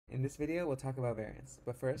In this video, we'll talk about variance,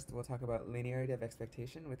 but first we'll talk about linearity of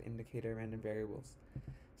expectation with indicator random variables.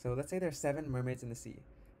 So let's say there's 7 mermaids in the sea.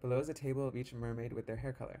 Below is a table of each mermaid with their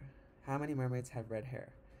hair color. How many mermaids have red hair?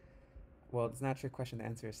 Well, it's not a trick question, the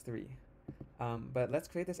answer is 3. But let's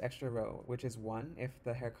create this extra row, which is 1 if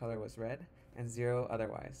the hair color was red, and 0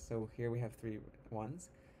 otherwise. So here we have 3 ones.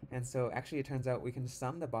 And so actually it turns out we can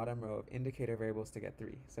sum the bottom row of indicator variables to get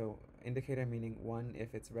 3. So indicator meaning 1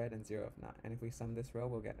 if it's red and 0 if not. And if we sum this row,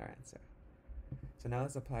 we'll get our answer. So now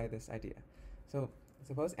let's apply this idea. So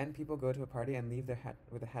suppose n people go to a party and leave their hat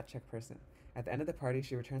with a hat check person. At the end of the party,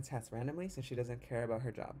 she returns hats randomly since she doesn't care about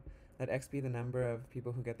her job. Let x be the number of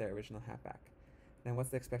people who get their original hat back. Then what's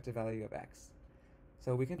the expected value of x?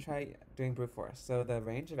 So we can try doing brute force. So the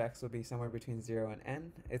range of x will be somewhere between 0 and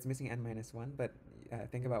n. It's missing n minus 1, but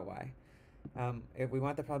think about why. If we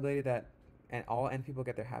want the probability that all n people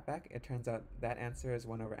get their hat back, it turns out that answer is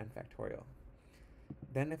 1 over n factorial.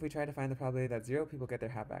 Then if we try to find the probability that 0 people get their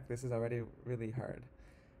hat back, this is already really hard.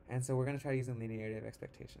 And so we're going to try using linearity of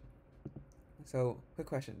expectation. So quick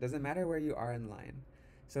question, does it matter where you are in line?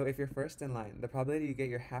 So if you're first in line, the probability you get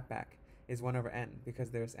your hat back is 1 over n because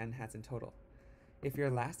there's n hats in total. If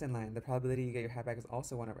you're last in line, the probability you get your hat back is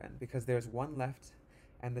also 1 over n because there's 1 left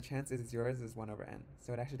and the chance is yours is 1 over n.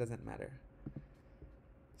 So it actually doesn't matter.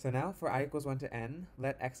 So now for I equals 1 to n,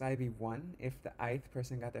 let xi be 1 if the ith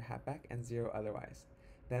person got their hat back and 0 otherwise.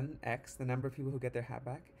 Then x, the number of people who get their hat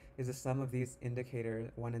back, is the sum of these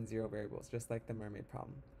indicator 1 and 0 variables, just like the mermaid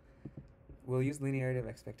problem. We'll use linearity of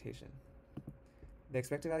expectation. The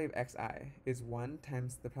expected value of xi is 1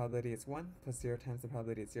 times the probability it's 1 plus 0 times the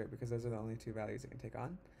probability it's 0 because those are the only 2 values it can take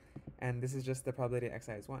on. And this is just the probability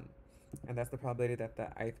xi is 1. And that's the probability that the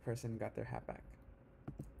ith person got their hat back,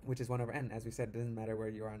 which is 1 over n. As we said, it doesn't matter where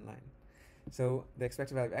you are in line. So the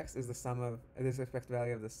expected value of x is the sum of this expected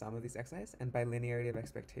value of the sum of these xi's, and by linearity of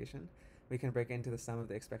expectation, we can break into the sum of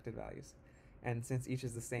the expected values. And since each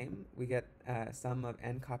is the same, we get a sum of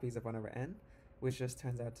n copies of 1 over n, which just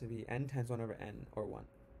turns out to be n times 1 over n, or 1.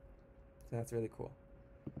 So that's really cool.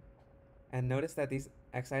 And notice that these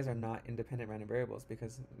xi's are not independent random variables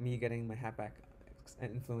because me getting my hat back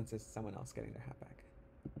influences someone else getting their hat back.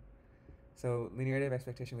 So linearity of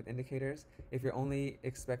expectation with indicators, if you're only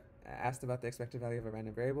asked about the expected value of a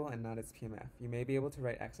random variable and not its PMF, you may be able to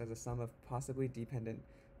write x as a sum of possibly dependent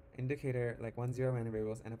indicator, like 1, 0 random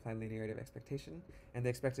variables, and apply linearity of expectation. And the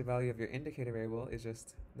expected value of your indicator variable is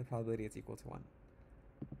just the probability it's equal to 1.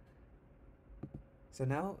 So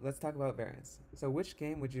now let's talk about variance. So which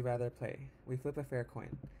game would you rather play? We flip a fair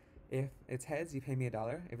coin. If it's heads, you pay me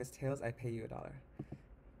 $1. If it's tails, I pay you $1.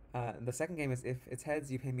 The second game is if it's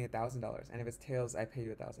heads, you pay me $1,000, and if it's tails, I pay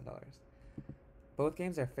you $1,000. Both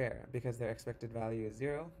games are fair because their expected value is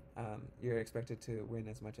 0. You're expected to win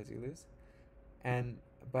as much as you lose.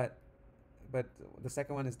 But the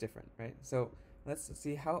second one is different, right? So let's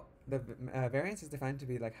see how the variance is defined to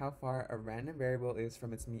be like how far a random variable is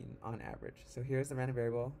from its mean on average. So here's the random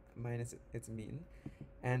variable minus its mean,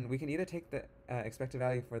 and we can either take the expected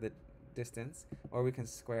value for the distance or we can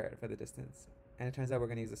square it for the distance. And it turns out we're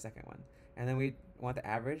going to use the second one. And then we want the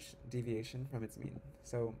average deviation from its mean.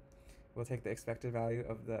 So we'll take the expected value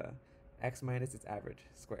of the x minus its average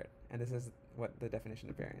squared. And this is what the definition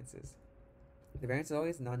of variance is. The variance is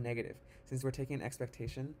always non-negative, since we're taking an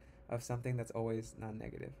expectation of something that's always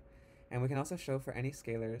non-negative. And we can also show for any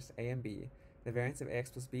scalars, a and b, the variance of ax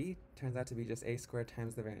plus b turns out to be just a squared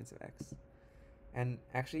times the variance of x. And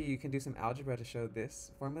actually, you can do some algebra to show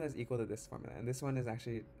this formula is equal to this formula. And this one is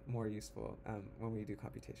actually more useful when we do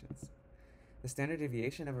computations. The standard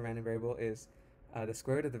deviation of a random variable is the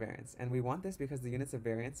square root of the variance. And we want this because the units of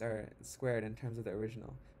variance are squared in terms of the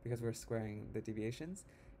original, because we're squaring the deviations.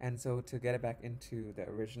 And so to get it back into the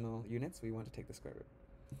original units, we want to take the square root.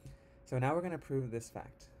 So now we're going to prove this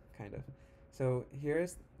fact, kind of. So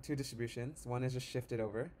here's 2 distributions. One is just shifted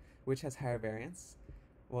over, which has higher variance.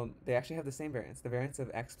 Well, they actually have the same variance. The variance of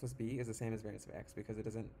x plus b is the same as variance of x because it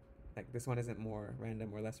doesn't, like this one isn't more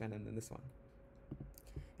random or less random than this one.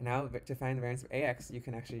 And now to find the variance of ax, you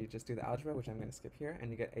can actually just do the algebra, which I'm going to skip here, and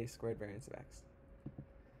you get a squared variance of x.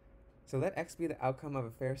 So let x be the outcome of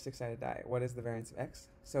a fair 6-sided die. What is the variance of x?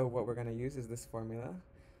 So what we're going to use is this formula.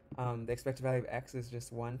 The expected value of x is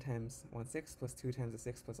just 1 times 1/6 plus 2 times the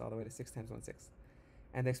 6 plus all the way to 6 times 1/6.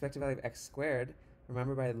 And the expected value of x squared,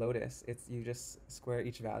 remember by Lotus, you just square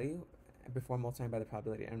each value before multiplying by the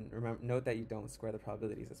probability. And note that you don't square the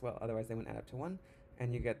probabilities as well, otherwise they wouldn't add up to 1,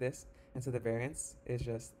 and you get this. And so the variance is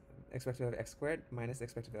just expected value of x squared minus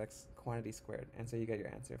expected value of x quantity squared, and so you get your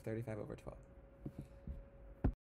answer of 35 over 12.